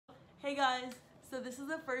Hey guys, so this is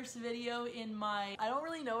the first video in my, I don't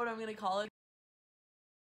really know what I'm gonna call it.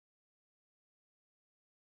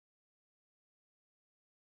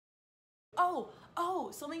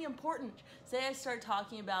 Something important. Say I start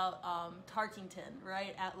talking about Tarkington,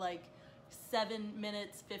 right, at like 7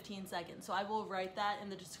 minutes 15 seconds. So I will write that in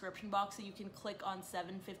the description box so you can click on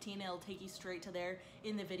 7:15 and it'll take you straight to there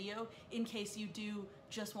in the video in case you do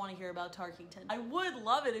just want to hear about Tarkington. I would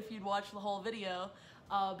love it if you'd watch the whole video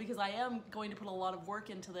because I am going to put a lot of work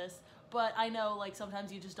into this, but I know like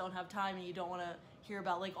sometimes you just don't have time and you don't want to hear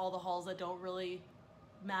about like all the halls that don't really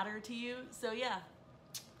matter to you. So yeah,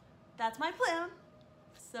 that's my plan.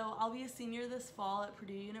 So I'll be a senior this fall at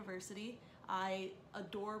Purdue University. I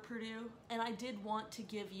adore Purdue, and I did want to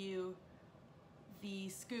give you the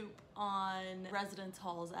scoop on residence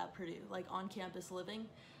halls at Purdue, like on-campus living,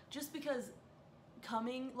 just because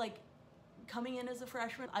coming in as a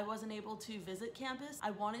freshman, I wasn't able to visit campus.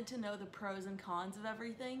 I wanted to know the pros and cons of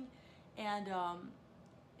everything, and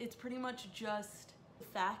it's pretty much just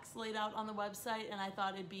facts laid out on the website, and I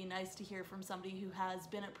thought it'd be nice to hear from somebody who has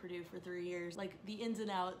been at Purdue for 3 years, like the ins and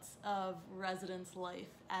outs of residence life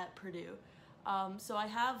at Purdue. So I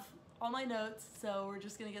have all my notes, so we're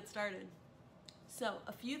just gonna get started. So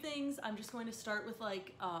a few things, I'm just going to start with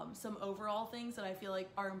like some overall things that I feel like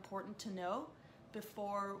are important to know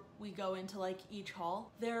before we go into like each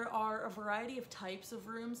hall. There are a variety of types of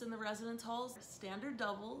rooms in the residence halls: standard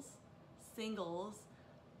doubles, singles,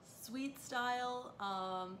 suite style,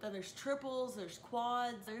 then there's triples, there's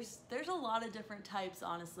quads, there's a lot of different types,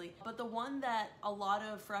 honestly. But the one that a lot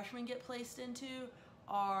of freshmen get placed into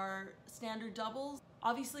are standard doubles.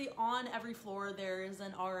 Obviously on every floor there is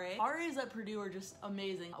an RA. RAs at Purdue are just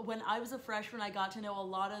amazing. When I was a freshman, I got to know a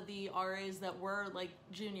lot of the RAs that were like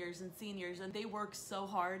juniors and seniors, and they work so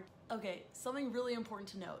hard. Okay, something really important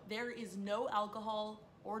to note. There is no alcohol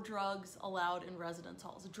or drugs allowed in residence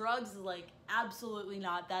halls. Drugs is like absolutely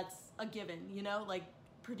not, that's a given, you know, like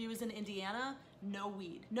Purdue is in Indiana, no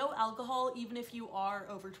weed. No alcohol even if you are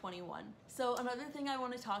over 21. So another thing I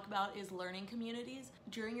want to talk about is learning communities.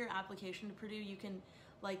 During your application to Purdue, you can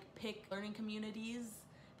like pick learning communities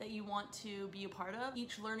that you want to be a part of.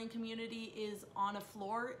 Each learning community is on a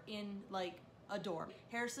floor in like a dorm.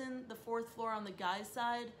 Harrison, the 4th floor on the guys'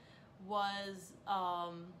 side, was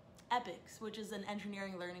EPICS, which is an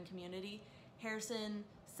engineering learning community. Harrison,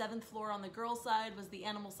 7th floor on the girls' side, was the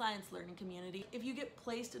animal science learning community. If you get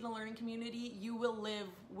placed in a learning community, you will live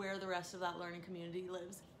where the rest of that learning community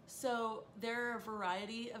lives. So there are a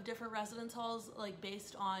variety of different residence halls, like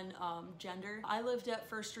based on gender. I lived at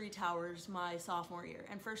First Street Towers my sophomore year,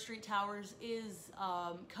 and First Street Towers is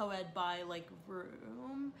co-ed by like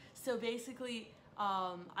room. So basically,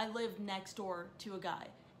 I lived next door to a guy,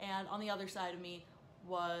 and on the other side of me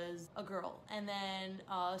was a girl, and then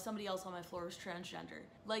somebody else on my floor was transgender.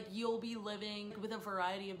 Like, you'll be living with a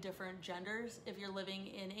variety of different genders if you're living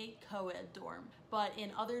in a co-ed dorm. But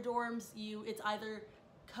in other dorms, it's either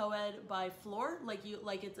co-ed by floor, like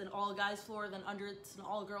it's an all guys floor, then under it's an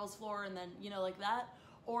all girls floor, and then you know, like that,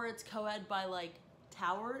 or it's co-ed by like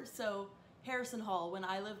tower. So Harrison Hall, when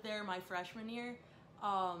I lived there my freshman year,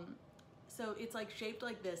 so it's like shaped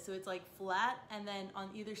like this, so it's like flat, and then on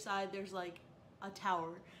either side there's like a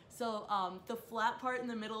tower. So the flat part in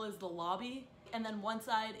the middle is the lobby, and then one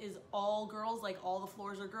side is all girls, like all the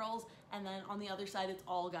floors are girls, and then on the other side it's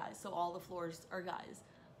all guys, so all the floors are guys,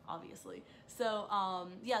 obviously. So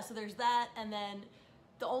yeah, so there's that, and then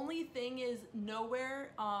the only thing is nowhere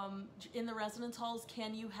in the residence halls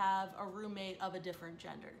can you have a roommate of a different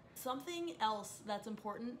gender. Something else that's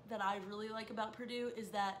important that I really like about Purdue is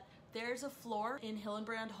that there's a floor in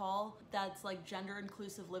Hillenbrand Hall that's like gender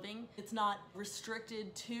inclusive living. It's not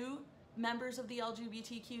restricted to members of the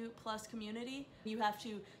LGBTQ plus community. You have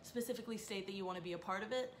to specifically state that you want to be a part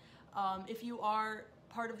of it. If you are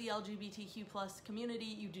part of the LGBTQ plus community,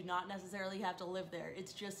 you do not necessarily have to live there.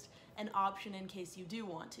 It's just an option in case you do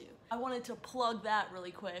want to. I wanted to plug that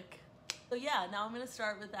really quick. So yeah, now I'm gonna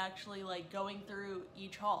start with actually like going through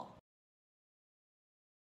each hall.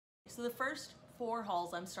 So the first 4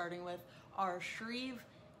 halls I'm starting with are Shreve,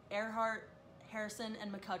 Earhart, Harrison,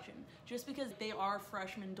 and McCutcheon. Just because they are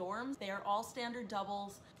freshman dorms, they are all standard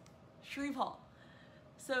doubles. Shreve Hall.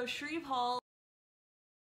 So Shreve Hall,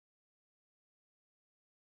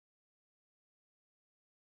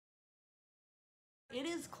 it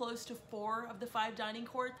is close to 4 of the 5 dining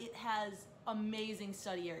courts. It has amazing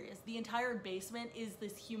study areas. The entire basement is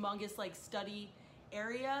this humongous like study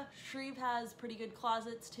area. Shreve has pretty good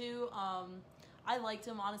closets too. I liked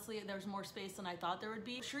them, honestly. There's more space than I thought there would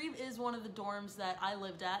be. Shreve is one of the dorms that I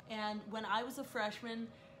lived at, and when I was a freshman,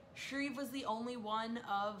 Shreve was the only one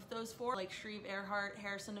of those four, like Shreve, Earhart,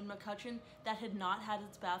 Harrison, and McCutcheon, that had not had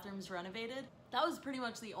its bathrooms renovated. That was pretty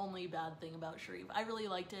much the only bad thing about Shreve. I really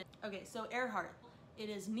liked it. Okay, so Earhart. It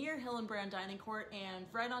is near Hillenbrand Dining Court and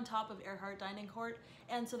right on top of Earhart Dining Court.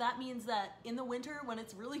 And so that means that in the winter, when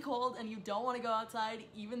it's really cold and you don't want to go outside,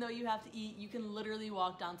 even though you have to eat, you can literally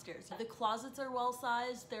walk downstairs. The closets are well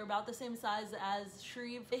sized. They're about the same size as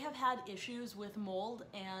Shreve. They have had issues with mold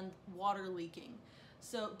and water leaking.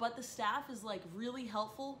 So, but the staff is like really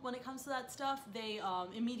helpful when it comes to that stuff. They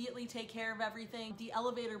immediately take care of everything. The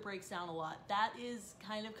elevator breaks down a lot. That is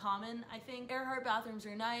kind of common, I think. Earhart bathrooms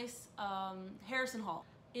are nice. Harrison Hall.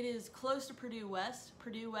 It is close to Purdue West.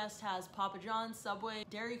 Purdue West has Papa John's, Subway,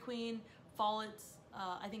 Dairy Queen, Follett's,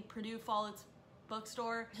 I think Purdue Follett's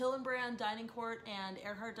bookstore. Hillenbrand Dining Court and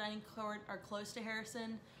Earhart Dining Court are close to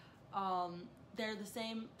Harrison. They're the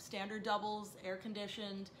same standard doubles, air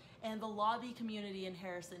conditioned, and the lobby community in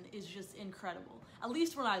Harrison is just incredible. At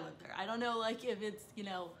least when I lived there. I don't know like if it's, you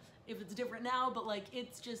know, if it's different now, but like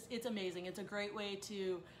it's amazing. It's a great way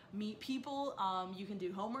to meet people. You can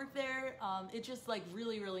do homework there. It's just like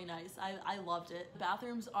really, really nice. I loved it. The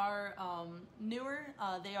bathrooms are newer.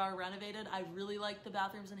 They are renovated. I really liked the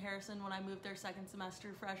bathrooms in Harrison when I moved there second semester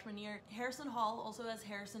freshman year. Harrison Hall also has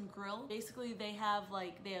Harrison Grill. Basically they have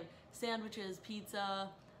sandwiches, pizza,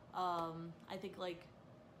 I think like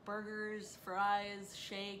burgers, fries,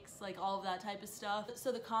 shakes, like all of that type of stuff.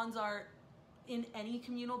 So the cons are in any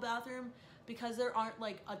communal bathroom, because there aren't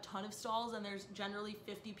like a ton of stalls and there's generally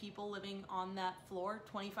 50 people living on that floor,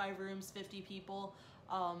 25 rooms, 50 people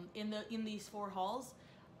in these four halls.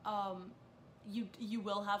 You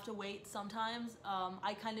will have to wait sometimes.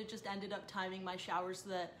 I kind of just ended up timing my showers so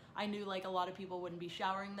that I knew like a lot of people wouldn't be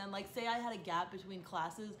showering then. Like say I had a gap between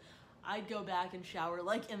classes, I'd go back and shower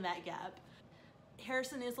like in that gap.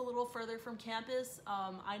 Harrison is a little further from campus.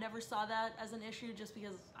 I never saw that as an issue just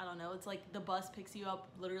because, I don't know, it's like the bus picks you up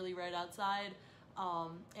literally right outside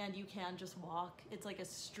and you can just walk. It's like a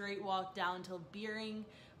straight walk down to Beering,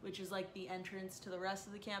 which is like the entrance to the rest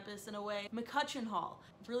of the campus in a way. McCutcheon Hall,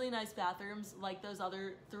 really nice bathrooms like those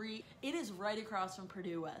other three. It is right across from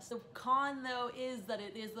Purdue West. The con though is that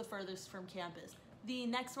it is the furthest from campus. The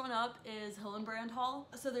next one up is Hillenbrand Hall.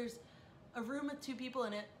 So there's a room with two people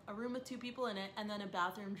in it, and then a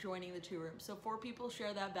bathroom joining the two rooms. So 4 people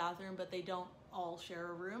share that bathroom, but they don't all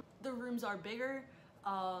share a room. The rooms are bigger,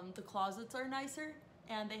 the closets are nicer,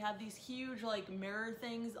 and they have these huge like mirror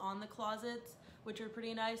things on the closets, which are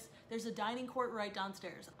pretty nice. There's a dining court right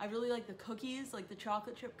downstairs. I really like the cookies, like the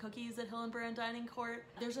chocolate chip cookies at Hillenbrand Dining Court.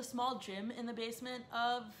 There's a small gym in the basement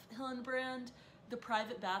of Hillenbrand. The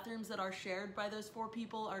private bathrooms that are shared by those 4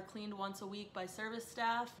 people are cleaned once a week by service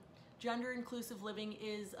staff. Gender inclusive living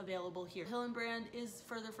is available here. Hillenbrand is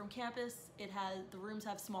further from campus. The rooms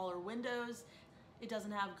have smaller windows. It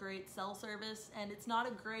doesn't have great cell service, and it's not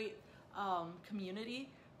a great community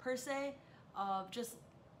per se.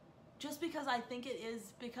 Just because I think it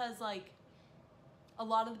is because like a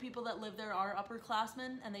lot of the people that live there are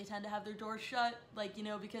upperclassmen and they tend to have their doors shut, like, you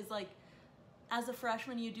know, because like as a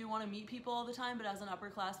freshman, you do want to meet people all the time, but as an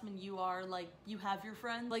upperclassman, you are like, you have your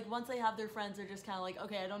friends. Like once they have their friends, they're just kind of like,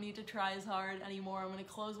 okay, I don't need to try as hard anymore. I'm gonna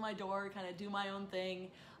close my door, kind of do my own thing.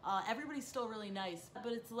 Everybody's still really nice,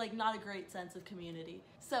 but it's like not a great sense of community.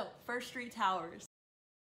 So, First Street Towers.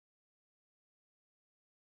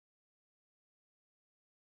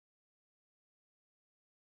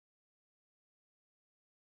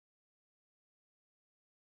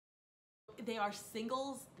 They are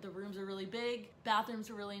singles. The rooms are really big. Bathrooms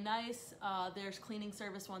are really nice. There's cleaning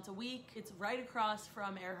service once a week. It's right across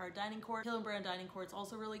from Earhart Dining Court. Hillenbrand Dining Court's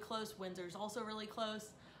also really close. Windsor's also really close.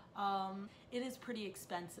 It is pretty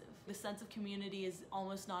expensive. The sense of community is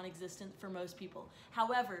almost non-existent for most people.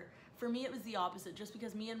 However, for me it was the opposite, just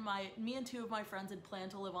because me and 2 of my friends had planned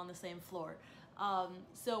to live on the same floor.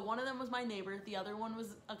 So one of them was my neighbor, the other one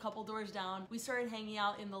was a couple doors down. We started hanging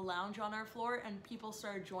out in the lounge on our floor and people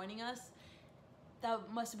started joining us.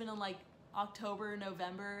 That must have been in like October,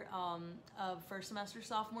 November of first semester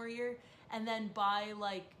sophomore year. And then by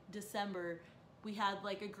like December, we had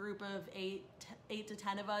like a group of 8 to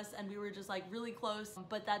 10 of us and we were just like really close,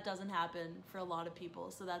 but that doesn't happen for a lot of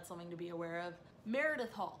people. So that's something to be aware of.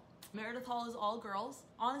 Meredith Hall. Meredith Hall is all girls.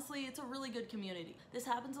 Honestly, it's a really good community. This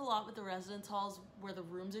happens a lot with the residence halls where the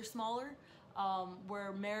rooms are smaller,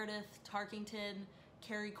 where Meredith, Tarkington,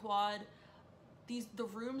 Cary Quad, the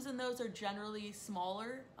rooms in those are generally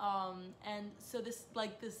smaller, and so this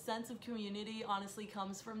sense of community honestly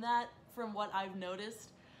comes from that, from what I've noticed,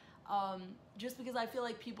 just because I feel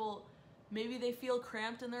like people Maybe they feel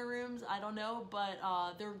cramped in their rooms, I don't know, but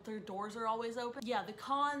their doors are always open. Yeah, the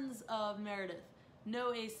cons of Meredith: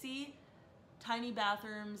 no AC, tiny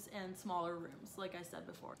bathrooms, and smaller rooms, like I said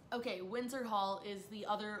before. Okay, Windsor Hall is the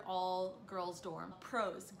other all-girls dorm.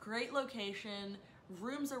 Pros: great location,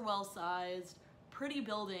 rooms are well-sized, pretty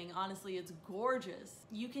building, honestly, it's gorgeous.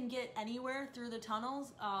 You can get anywhere through the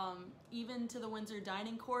tunnels, even to the Windsor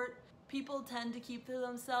dining court. People tend to keep to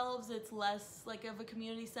themselves. It's less like of a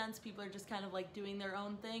community sense. People are just kind of like doing their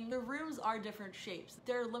own thing. The rooms are different shapes.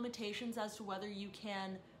 There are limitations as to whether you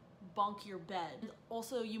can bunk your bed.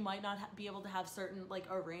 Also, you might not be able to have certain like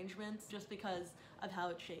arrangements just because of how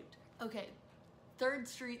it's shaped. Okay, 3rd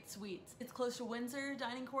Street Suites. It's close to Windsor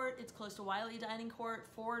dining court. It's close to Wiley dining court.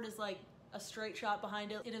 Ford is like a straight shot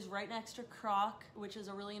behind it. It is right next to Croc, which is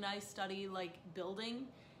a really nice study like building.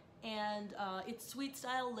 And it's suite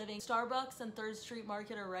style living. Starbucks and 3rd Street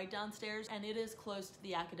Market are right downstairs, and it is close to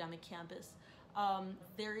the academic campus.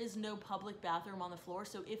 There is no public bathroom on the floor,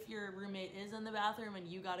 so if your roommate is in the bathroom and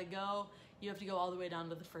you gotta go, you have to go all the way down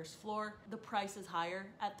to the 1st floor. The price is higher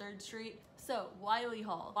at 3rd Street. So, Wiley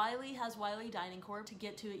Hall. Wiley has Wiley Dining Corp. To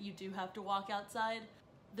get to it, you do have to walk outside.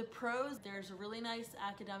 The pros: there's a really nice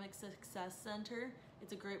academic success center.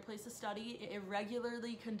 It's a great place to study. It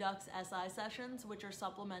regularly conducts SI sessions, which are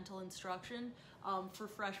supplemental instruction for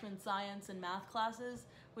freshman science and math classes,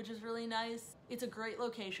 which is really nice. It's a great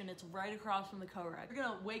location. It's right across from the co-rec. You're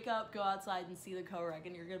gonna wake up, go outside, and see the co-rec,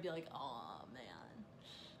 and you're gonna be like, oh man,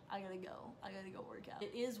 I gotta go work out.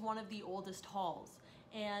 It is one of the oldest halls,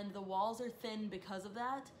 and the walls are thin because of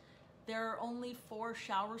that. There are only 4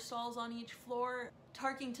 shower stalls on each floor.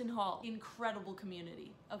 Tarkington Hall, incredible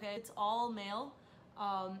community, okay? It's all male.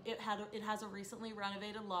 It has a recently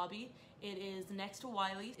renovated lobby. It is next to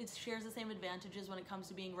Wiley. It shares the same advantages when it comes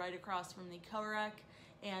to being right across from the co-rec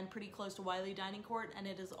and pretty close to Wiley Dining Court, and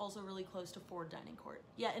it is also really close to Ford Dining Court.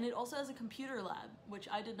 Yeah, and it also has a computer lab, which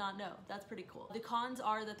I did not know. That's pretty cool. The cons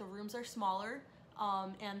are that the rooms are smaller,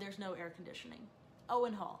 and there's no air conditioning.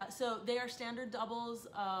 Owen Hall. So they are standard doubles.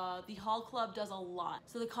 The Hall Club does a lot.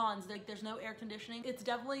 So the cons, there's no air conditioning. It's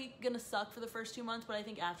definitely gonna suck for the first 2 months, but I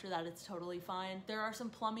think after that it's totally fine. There are some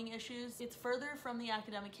plumbing issues. It's further from the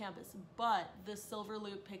academic campus, but the Silver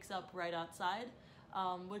Loop picks up right outside,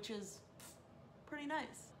 which is pretty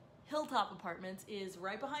nice. Hilltop Apartments is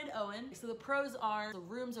right behind Owen. So the pros are the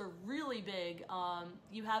rooms are really big.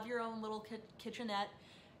 You have your own little kitchenette,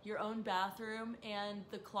 your own bathroom, and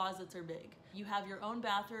the closets are big. You have your own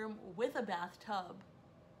bathroom with a bathtub,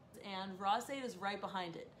 and Ross 8 is right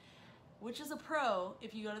behind it, which is a pro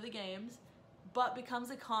if you go to the games, but becomes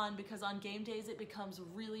a con because on game days it becomes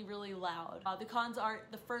really, really loud. The cons are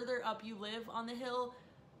the further up you live on the hill,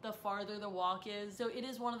 the farther the walk is. So it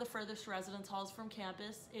is one of the furthest residence halls from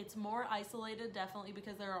campus. It's more isolated, definitely,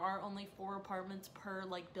 because there are only 4 apartments per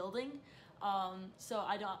like building. So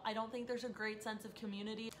I don't think there's a great sense of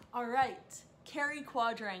community. All right, Cary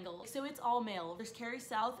Quadrangle. So it's all male. There's Cary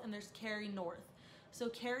South and there's Cary North. So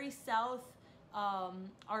Cary South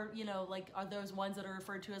are those ones that are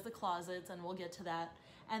referred to as the closets, and we'll get to that.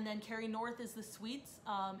 And then Cary North is the suites.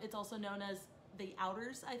 It's also known as the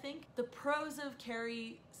outers, I think. The pros of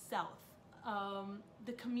Cary South: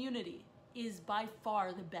 the community is by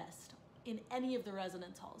far the best in any of the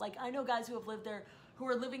residence halls. Like, I know guys who have lived there, who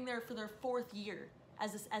are living there for their 4th year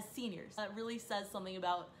as seniors. That really says something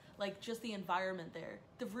about like just the environment there.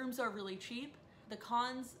 The rooms are really cheap. The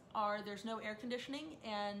cons are there's no air conditioning,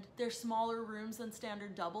 and they're smaller rooms than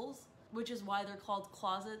standard doubles, which is why they're called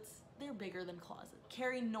closets. They're bigger than closets.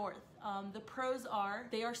 Cary North, the pros are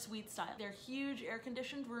they are suite style. They're huge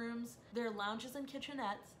air-conditioned rooms. They're lounges and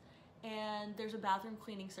kitchenettes, and there's a bathroom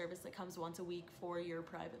cleaning service that comes once a week for your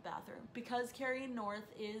private bathroom. Because Cary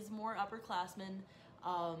North is more upperclassmen,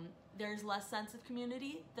 there's less sense of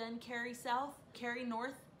community than Cary South. Cary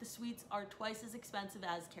North, the suites are twice as expensive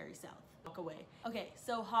as Cary South. Walk away. Okay,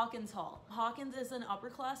 so Hawkins Hall. Hawkins is an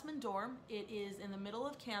upperclassman dorm. It is in the middle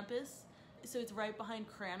of campus, so it's right behind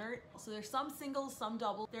Cranert. So there's some singles, some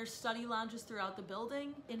doubles. There's study lounges throughout the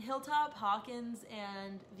building. In Hilltop, Hawkins,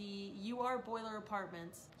 and the Boiler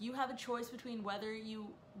Apartments, you have a choice between whether you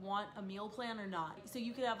want a meal plan or not. So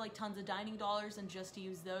you could have like tons of dining dollars and just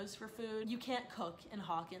use those for food. You can't cook in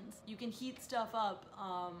Hawkins. You can heat stuff up,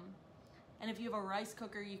 and if you have a rice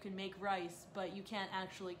cooker, you can make rice, but you can't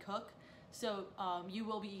actually cook. So you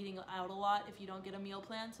will be eating out a lot if you don't get a meal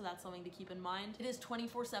plan, so that's something to keep in mind. It is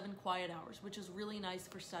 24/7 quiet hours, which is really nice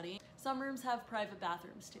for studying. Some rooms have private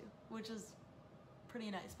bathrooms too, which is pretty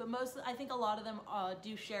nice, but I think a lot of them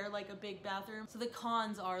do share like a big bathroom. So the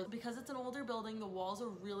cons are, because it's an older building, the walls are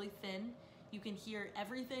really thin. You can hear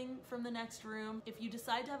everything from the next room. If you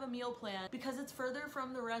decide to have a meal plan, because it's further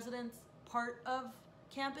from the residence part of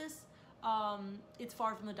campus, it's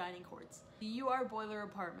far from the dining courts. The UR Boiler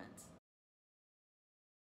Apartments.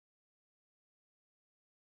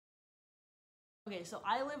 Okay, so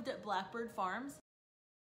I lived at Blackbird Farms.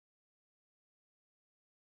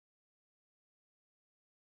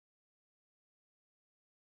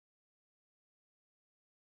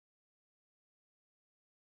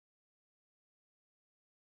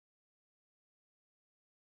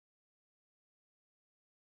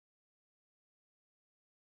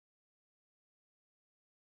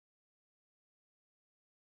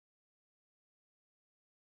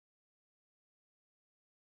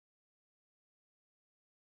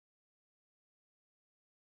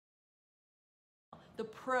 The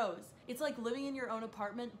pros, it's like living in your own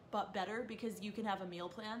apartment, but better because you can have a meal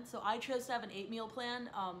plan. So I chose to have an 8-meal plan.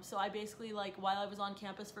 So I basically, like, while I was on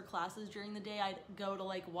campus for classes during the day, I'd go to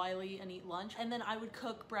like Wiley and eat lunch, and then I would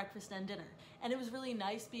cook breakfast and dinner. And it was really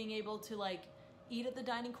nice being able to like eat at the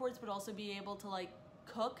dining courts, but also be able to like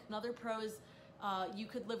cook. Another pro is you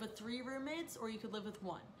could live with 3 roommates or you could live with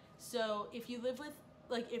 1. So if you live with,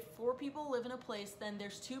 like, if 4 people live in a place, then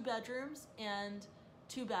there's 2 bedrooms and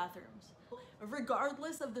 2 bathrooms.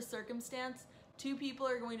 Regardless of the circumstance, 2 people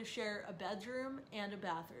are going to share a bedroom and a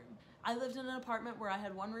bathroom. I lived in an apartment where I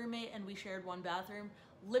had 1 roommate and we shared 1 bathroom.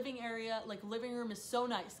 Living area, like living room is so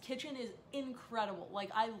nice. Kitchen is incredible.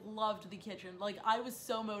 Like, I loved the kitchen. Like, I was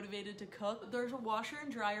so motivated to cook. There's a washer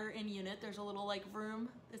and dryer in unit. There's a little like room.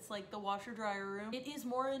 It's like the washer dryer room. It is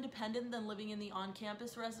more independent than living in the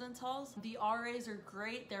on-campus residence halls. The RAs are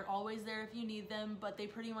great. They're always there if you need them, but they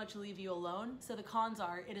pretty much leave you alone. So the cons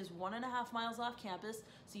are, it is 1.5 miles off campus,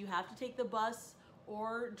 so you have to take the bus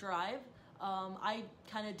or drive. I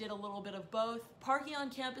kind of did a little bit of both. Parking on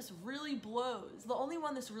campus really blows. The only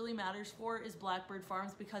one this really matters for is Blackbird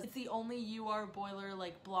Farms because it's the only UR boiler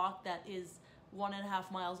like block that is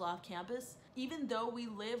 1.5 miles off campus. Even though we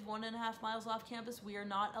live 1.5 miles off campus, we are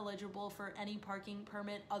not eligible for any parking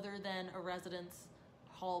permit other than a residence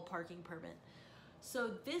hall parking permit. So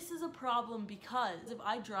this is a problem because if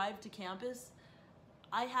I drive to campus,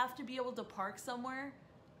 I have to be able to park somewhere,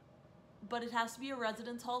 but it has to be a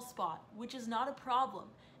residence hall spot, which is not a problem,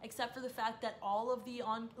 except for the fact that all of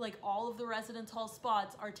the residence hall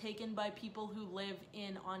spots are taken by people who live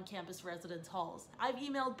in on-campus residence halls. I've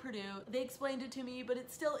emailed Purdue, they explained it to me, but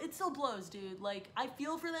it still blows, dude. Like, I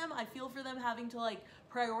feel for them having to like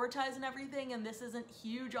prioritize and everything, and this isn't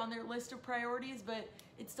huge on their list of priorities, but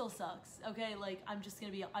it still sucks, okay? Like, I'm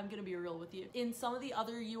gonna be real with you. In some of the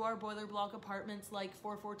other UR boiler block apartments, like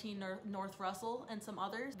 414 North Russell and some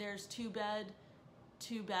others, there's 2-bed,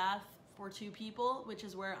 2-bath for 2 people, which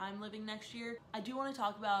is where I'm living next year. I do want to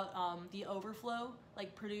talk about the overflow,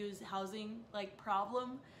 like Purdue's housing like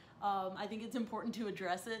problem. I think it's important to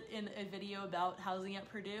address it in a video about housing at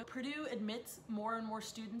Purdue. Purdue admits more and more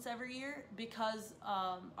students every year because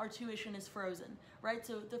our tuition is frozen, right?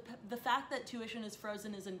 So the fact that tuition is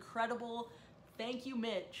frozen is incredible. Thank you,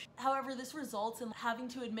 Mitch. However, this results in having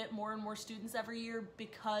to admit more and more students every year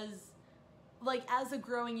because, like, as a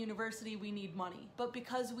growing university, we need money. But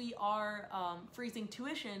because we are freezing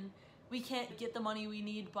tuition, we can't get the money we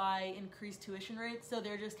need by increased tuition rates, so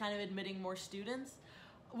they're just kind of admitting more students,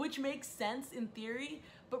 which makes sense in theory,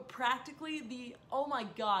 but practically oh my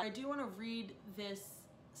God. I do want to read this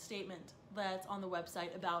statement that's on the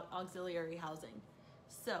website about auxiliary housing.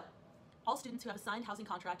 So, all students who have a signed housing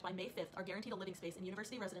contract by May 5th are guaranteed a living space in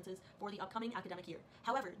university residences for the upcoming academic year.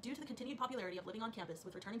 However, due to the continued popularity of living on campus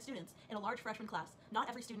with returning students in a large freshman class, not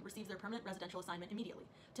every student receives their permanent residential assignment immediately.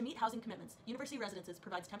 To meet housing commitments, University Residences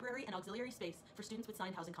provides temporary and auxiliary space for students with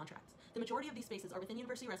signed housing contracts. The majority of these spaces are within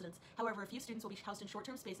university residence. However, a few students will be housed in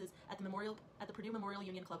short-term spaces at the Purdue Memorial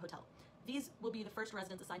Union Club Hotel. These will be the first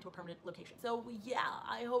residents assigned to a permanent location. So yeah,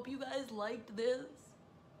 I hope you guys liked this.